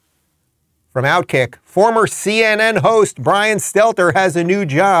 From Outkick, former CNN host Brian Stelter has a new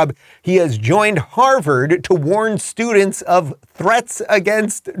job. He has joined Harvard to warn students of threats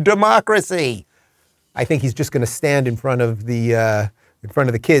against democracy. I think he's just going to stand in front of the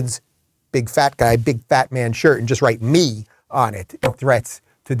kids, big fat guy, big fat man shirt, and just write me on it, threats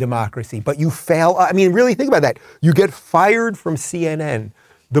to democracy. But you fail. I mean, really think about that. You get fired from CNN,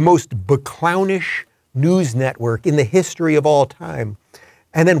 the most beclownish news network in the history of all time.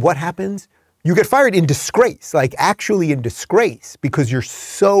 And then what happens? You get fired in disgrace, like actually in disgrace, because you're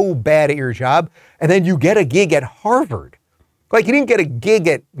so bad at your job. And then you get a gig at Harvard. Like you didn't get a gig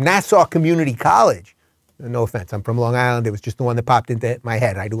at Nassau Community College. No offense, I'm from Long Island. It was just the one that popped into my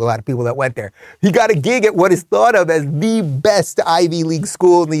head. I knew a lot of people that went there. He got a gig at what is thought of as the best Ivy League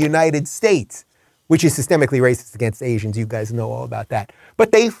school in the United States, which is systemically racist against Asians. You guys know all about that.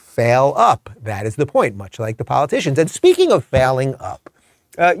 But they fail up. That is the point, much like the politicians. And speaking of failing up,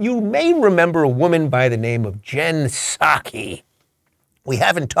 you may remember a woman by the name of Jen Psaki. We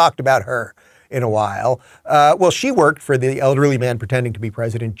haven't talked about her in a while. Well, she worked for the elderly man pretending to be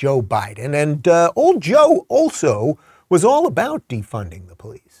President Joe Biden. And old Joe also was all about defunding the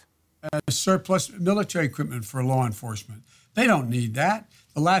police. Surplus military equipment for law enforcement. They don't need that.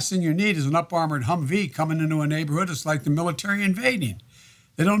 The last thing you need is an up-armored Humvee coming into a neighborhood. It's like the military invading.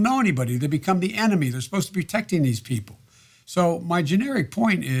 They don't know anybody. They become the enemy. They're supposed to be protecting these people. So my generic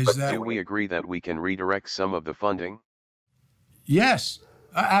point is that... Do we agree that we can redirect some of the funding? Yes,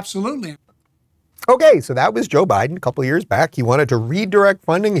 absolutely. Okay, so that was Joe Biden a couple of years back. He wanted to redirect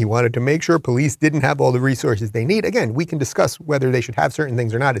funding. He wanted to make sure police didn't have all the resources they need. Again, we can discuss whether they should have certain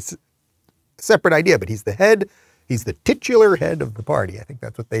things or not. It's a separate idea, but he's the head He's the titular head of the party. I think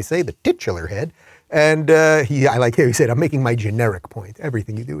that's what they say, the titular head. And I like how he said, I'm making my generic point.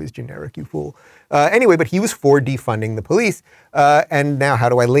 Everything you do is generic, you fool. Anyway, but he was for defunding the police. And now how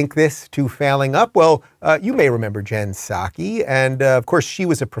do I link this to failing up? Well, you may remember Jen Psaki. And of course, she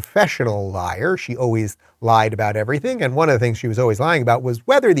was a professional liar. She always lied about everything. And one of the things she was always lying about was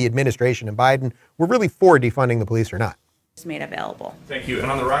whether the administration and Biden were really for defunding the police or not. Made available. Thank you. And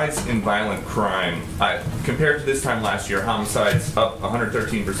on the rise in violent crime, compared to this time last year, homicides up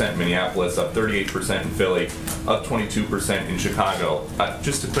 113% in Minneapolis, up 38% in Philly, up 22% in Chicago.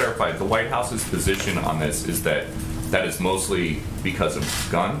 Just to clarify, the White House's position on this is that is mostly because of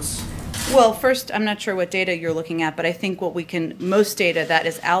guns? Well, first, I'm not sure what data you're looking at, but I think most data that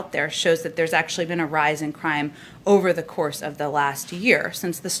is out there shows that there's actually been a rise in crime over the course of the last year,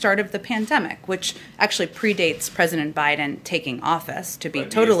 since the start of the pandemic, which actually predates President Biden taking office, to be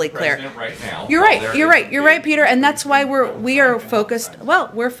totally clear. Right now, you're right, Peter, and that's why we are focused. Well,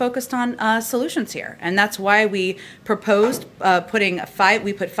 we're focused on solutions here, and that's why we proposed put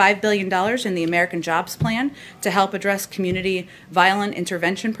 $5 billion in the American Jobs Plan to help address community violent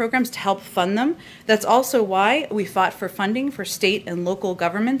intervention programs to help fund them. That's also why we fought for funding for state and local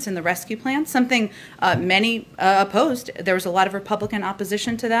governments in the rescue plan, something many opposed. There was a lot of Republican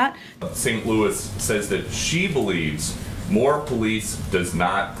opposition to that. St. Louis says that she believes more police does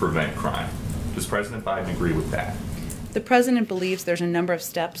not prevent crime. Does President Biden agree with that? The president believes there's a number of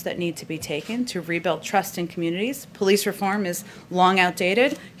steps that need to be taken to rebuild trust in communities. Police reform is long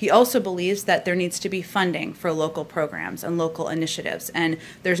outdated. He also believes that there needs to be funding for local programs and local initiatives, and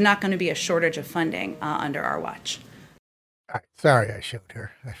there's not going to be a shortage of funding under our watch. All right, sorry I showed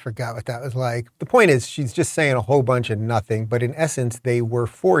her. I forgot what that was like. The point is, she's just saying a whole bunch of nothing, but in essence, they were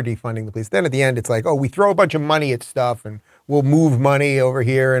for defunding the police. Then at the end, it's like, oh, we throw a bunch of money at stuff and we'll move money over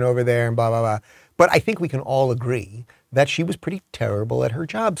here and over there and blah, blah, blah. But I think we can all agree that she was pretty terrible at her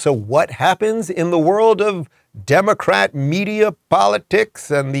job. So what happens in the world of Democrat media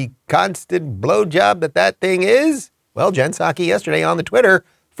politics and the constant blowjob that thing is? Well, Jen Psaki yesterday on the Twitter,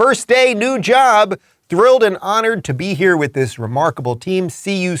 first day, new job. Thrilled and honored to be here with this remarkable team.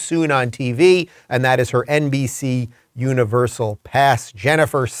 See you soon on TV. And that is her NBC Universal Pass,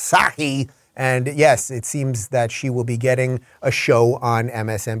 Jennifer Psaki. And yes, it seems that she will be getting a show on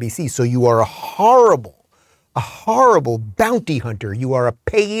MSNBC. So you are a horrible bounty hunter. You are a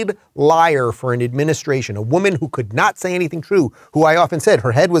paid liar for an administration, a woman who could not say anything true, who I often said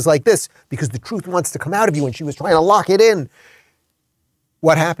her head was like this because the truth wants to come out of you and she was trying to lock it in.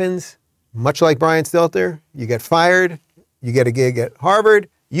 What happens? Much like Brian Stelter, you get fired, you get a gig at Harvard,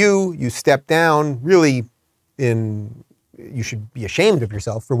 you step down, really you should be ashamed of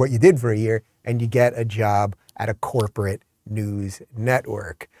yourself for what you did for a year, and you get a job at a corporate news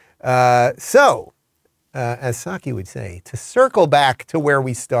network. As Psaki would say, to circle back to where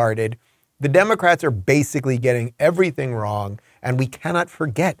we started, the Democrats are basically getting everything wrong, and we cannot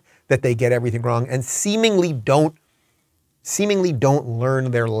forget that they get everything wrong and seemingly don't learn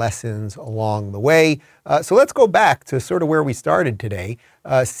their lessons along the way. So let's go back to sort of where we started today.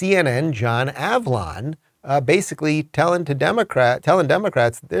 CNN, John Avlon, basically telling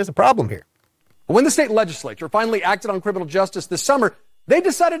Democrats there's a problem here. When the state legislature finally acted on criminal justice this summer, they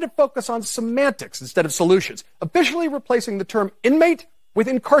decided to focus on semantics instead of solutions, officially replacing the term inmate with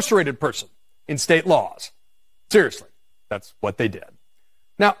incarcerated person in state laws. Seriously, that's what they did.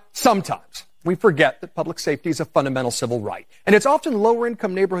 Now, sometimes we forget that public safety is a fundamental civil right, and it's often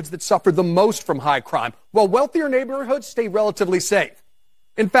lower-income neighborhoods that suffer the most from high crime, while wealthier neighborhoods stay relatively safe.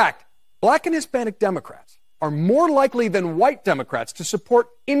 In fact, Black and Hispanic Democrats are more likely than white Democrats to support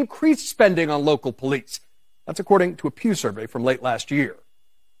increased spending on local police. That's according to a Pew survey from late last year.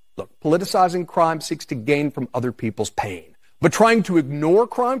 Look, politicizing crime seeks to gain from other people's pain, but trying to ignore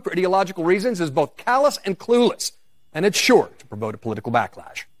crime for ideological reasons is both callous and clueless, and it's sure to promote a political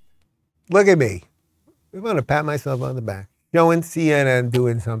backlash. Look at me. I want to pat myself on the back. Showing CNN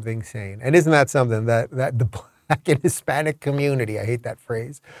doing something sane. And isn't that something that the Black and Hispanic community, I hate that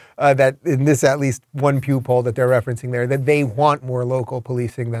phrase, that in this at least one Pew poll that they're referencing there, that they want more local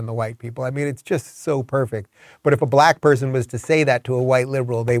policing than the white people. I mean, it's just so perfect. But if a black person was to say that to a white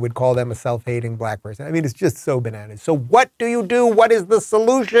liberal, they would call them a self-hating black person. I mean, it's just so bananas. So what do you do? What is the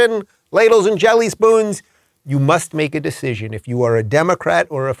solution? Ladles and jelly spoons? You must make a decision. If you are a Democrat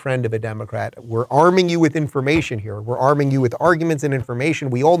or a friend of a Democrat, we're arming you with information here. We're arming you with arguments and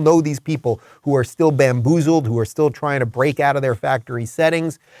information. We all know these people who are still bamboozled, who are still trying to break out of their factory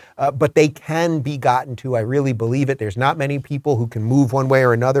settings, but they can be gotten to. I really believe it. There's not many people who can move one way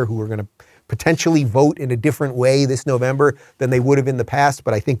or another who are going to potentially vote in a different way this November than they would have in the past.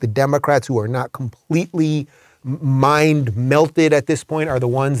 But I think the Democrats who are not completely mind melted at this point are the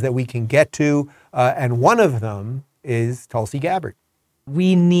ones that we can get to. And one of them is Tulsi Gabbard.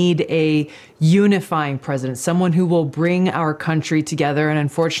 We need a unifying president, someone who will bring our country together. And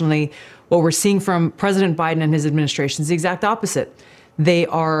unfortunately, what we're seeing from President Biden and his administration is the exact opposite. They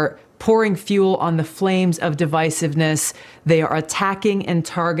are pouring fuel on the flames of divisiveness. They are attacking and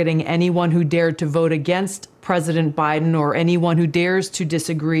targeting anyone who dared to vote against President Biden or anyone who dares to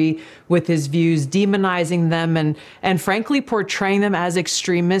disagree with his views, demonizing them and frankly portraying them as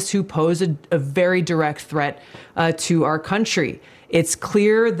extremists who pose a very direct threat to our country. It's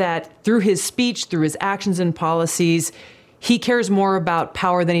clear that through his speech, through his actions and policies, he cares more about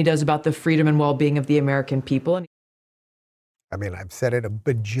power than he does about the freedom and well-being of the American people. I mean, I've said it a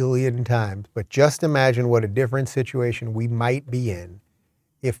bajillion times, but just imagine what a different situation we might be in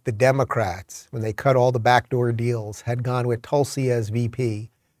if the Democrats, when they cut all the backdoor deals, had gone with Tulsi as VP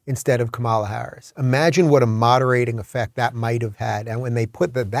instead of Kamala Harris. Imagine what a moderating effect that might have had. And when they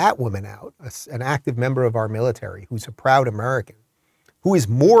put that woman out, an active member of our military who's a proud American, who is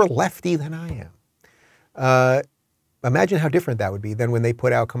more lefty than I am, imagine how different that would be than when they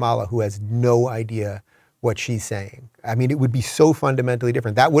put out Kamala, who has no idea what she's saying. I mean, it would be so fundamentally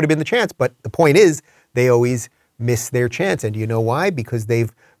different. That would have been the chance. But the point is, they always miss their chance. And do you know why? Because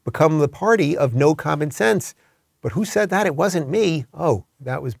they've become the party of no common sense. But who said that? It wasn't me. Oh,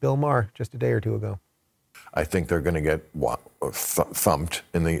 that was Bill Maher just a day or two ago. I think they're going to get thumped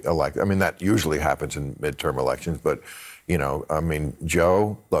in the election. I mean, that usually happens in midterm elections. But, you know, I mean,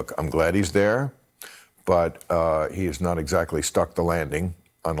 Joe, look, I'm glad he's there. But he has not exactly stuck the landing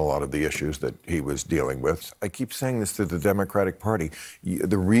on a lot of the issues that he was dealing with. I keep saying this to the Democratic Party.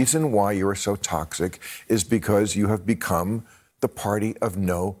 The reason why you are so toxic is because you have become the party of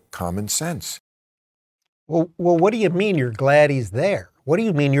no common sense. Well, what do you mean you're glad he's there? What do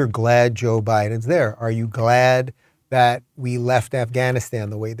you mean you're glad Joe Biden's there? Are you glad that we left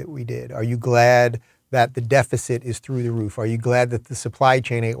Afghanistan the way that we did? Are you glad that the deficit is through the roof? Are you glad that the supply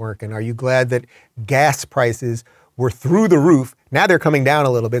chain ain't working? Are you glad that gas prices were through the roof? Now they're coming down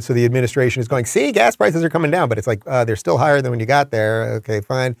a little bit, so the administration is going, see, gas prices are coming down, but it's like, they're still higher than when you got there. Okay,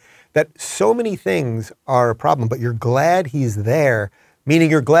 fine. That so many things are a problem, but you're glad he's there,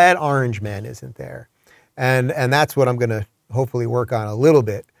 meaning you're glad Orange Man isn't there. And that's what I'm going to hopefully work on a little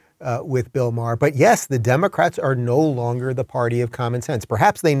bit with Bill Maher. But yes, the Democrats are no longer the party of common sense.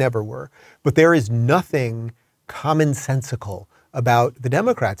 Perhaps they never were, but there is nothing commonsensical about the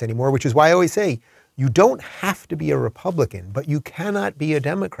Democrats anymore, which is why I always say, you don't have to be a Republican, but you cannot be a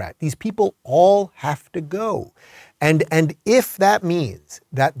Democrat. These people all have to go. And if that means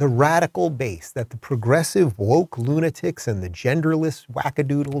that the radical base, that the progressive woke lunatics and the genderless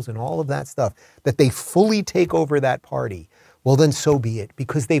wackadoodles and all of that stuff, that they fully take over that party, well, then so be it,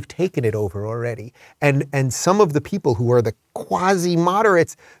 because they've taken it over already. And some of the people who are the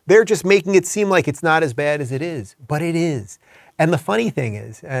quasi-moderates, they're just making it seem like it's not as bad as it is, but it is. And the funny thing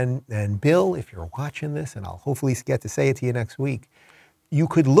is, and Bill, if you're watching this, and I'll hopefully get to say it to you next week, you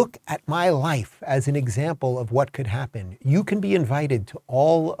could look at my life as an example of what could happen. You can be invited to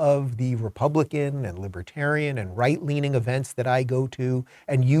all of the Republican and libertarian and right-leaning events that I go to,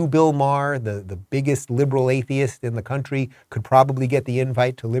 and you, Bill Maher, the biggest liberal atheist in the country, could probably get the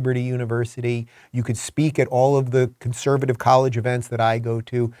invite to Liberty University. You could speak at all of the conservative college events that I go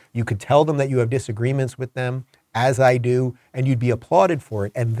to. You could tell them that you have disagreements with them, as I do, and you'd be applauded for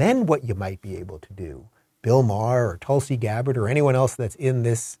it. And then what you might be able to do, Bill Maher or Tulsi Gabbard or anyone else that's in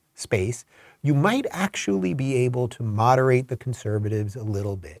this space, you might actually be able to moderate the conservatives a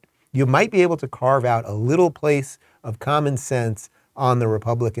little bit. You might be able to carve out a little place of common sense on the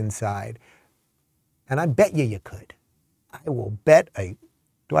Republican side. And I bet you could. I will bet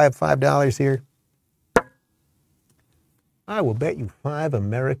do I have $5 here? I will bet you $5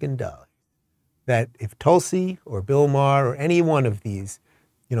 American that if Tulsi or Bill Maher or any one of these,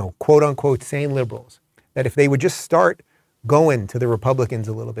 quote unquote sane liberals, that if they would just start going to the Republicans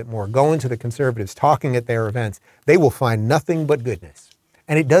a little bit more, going to the conservatives, talking at their events, they will find nothing but goodness.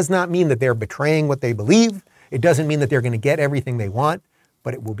 And it does not mean that they're betraying what they believe. It doesn't mean that they're going to get everything they want,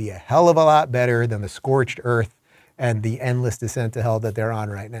 but it will be a hell of a lot better than the scorched earth and the endless descent to hell that they're on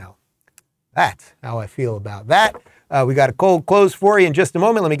right now. That's how I feel about that. We got a cold close for you in just a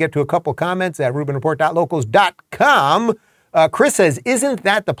moment. Let me get to a couple comments at RubinReport.locals.com. Chris says, isn't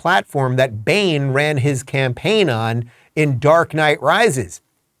that the platform that Bain ran his campaign on in Dark Knight Rises?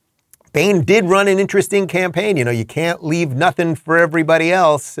 Bain did run an interesting campaign. You can't leave nothing for everybody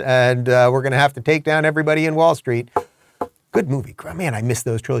else, and we're going to have to take down everybody in Wall Street. Good movie. Man, I missed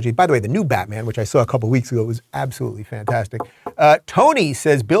those trilogies. By the way, the new Batman, which I saw a couple weeks ago, was absolutely fantastic. Tony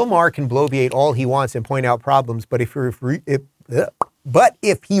says Bill Maher can bloviate all he wants and point out problems, but if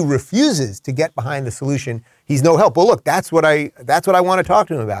he refuses to get behind the solution, he's no help. Well, look, that's what I want to talk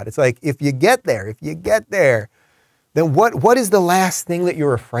to him about. It's like, if you get there, then what is the last thing that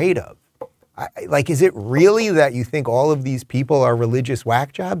you're afraid of? Is it really that you think all of these people are religious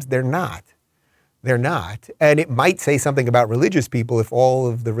whack jobs? They're not. They're not. And it might say something about religious people if all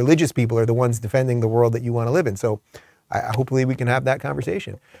of the religious people are the ones defending the world that you want to live in. So hopefully we can have that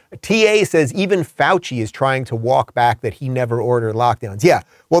conversation. TA says even Fauci is trying to walk back that he never ordered lockdowns. Yeah,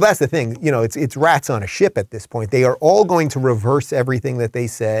 well, that's the thing. It's rats on a ship at this point. They are all going to reverse everything that they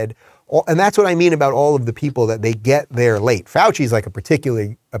said. And that's what I mean about all of the people that they get there late. Fauci's like a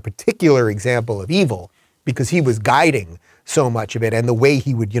particular example of evil because he was guiding so much of it. And the way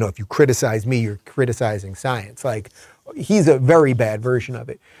he would, if you criticize me, you're criticizing science. He's a very bad version of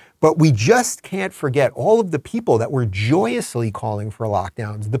it. But we just can't forget all of the people that were joyously calling for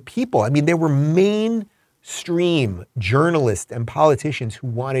lockdowns. The people, there were mainstream journalists and politicians who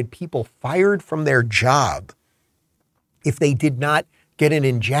wanted people fired from their job if they did not get an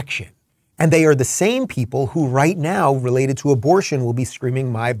injection. And they are the same people who right now, related to abortion, will be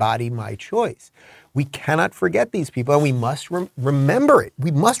screaming, my body, my choice. We cannot forget these people, and we must remember it. We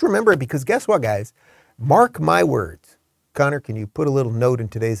must remember it because guess what, guys? Mark my words. Connor, can you put a little note in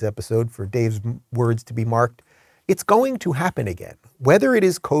today's episode for Dave's words to be marked? It's going to happen again. Whether it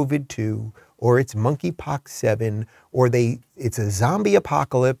is COVID-2 or it's monkeypox 7 or it's a zombie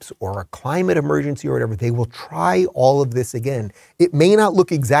apocalypse or a climate emergency or whatever, they will try all of this again. It may not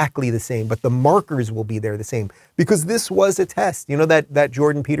look exactly the same, but the markers will be there the same because this was a test. You know that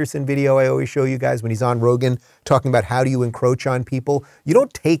Jordan Peterson video I always show you guys when he's on Rogan talking about how do you encroach on people? You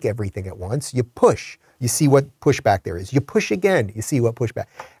don't take everything at once. You push. You see what pushback there is. You push again. You see what pushback.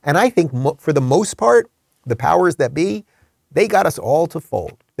 And I think for the most part, the powers that be, they got us all to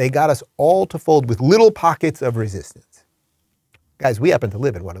fold. They got us all to fold with little pockets of resistance. Guys, we happen to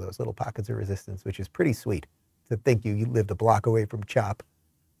live in one of those little pockets of resistance, which is pretty sweet to think you lived a block away from CHOP.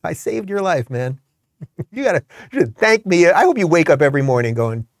 I saved your life, man. You should thank me. I hope you wake up every morning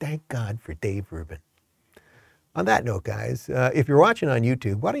going, thank God for Dave Rubin. On that note, guys, if you're watching on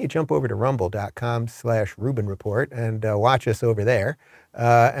YouTube, why don't you jump over to rumble.com/Rubin Report and watch us over there.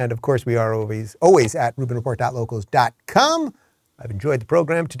 And of course, we are always at RubinReport.locals.com. I've enjoyed the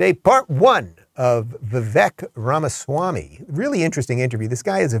program today. Part 1 of Vivek Ramaswamy. Really interesting interview. This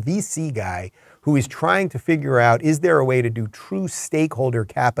guy is a VC guy who is trying to figure out, is there a way to do true stakeholder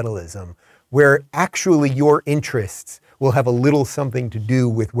capitalism where actually your interests will have a little something to do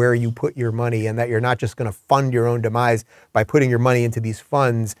with where you put your money and that you're not just going to fund your own demise by putting your money into these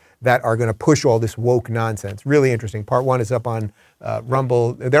funds that are going to push all this woke nonsense. Really interesting. Part 1 is up on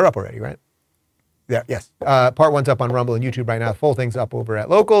Rumble. They're up already, right? Yeah, yes. Part 1's up on Rumble and YouTube right now. The full thing's up over at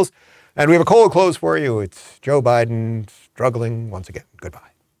Locals. And we have a cold close for you. It's Joe Biden struggling once again.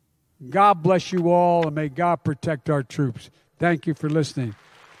 Goodbye. God bless you all, and may God protect our troops. Thank you for listening.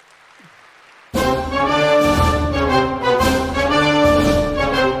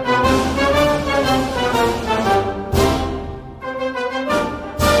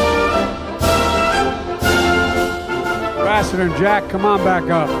 Ambassador and Jack, come on back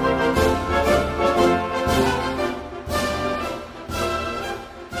up.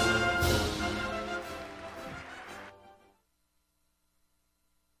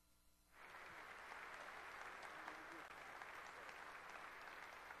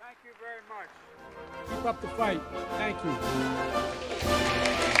 Thank you very much. Keep up the fight. Thank you. I'm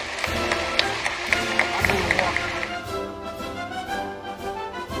going to walk.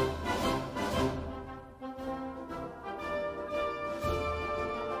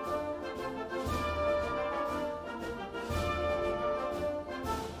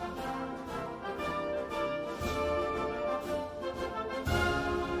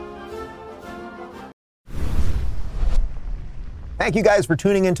 Thank you guys for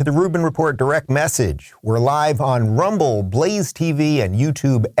tuning into the Rubin Report Direct Message. We're live on Rumble, Blaze TV, and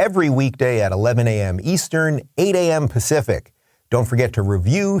YouTube every weekday at 11 a.m. Eastern, 8 a.m. Pacific. Don't forget to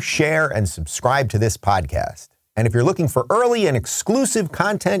review, share, and subscribe to this podcast. And if you're looking for early and exclusive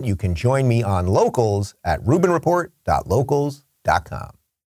content, you can join me on Locals at RubinReport.locals.com.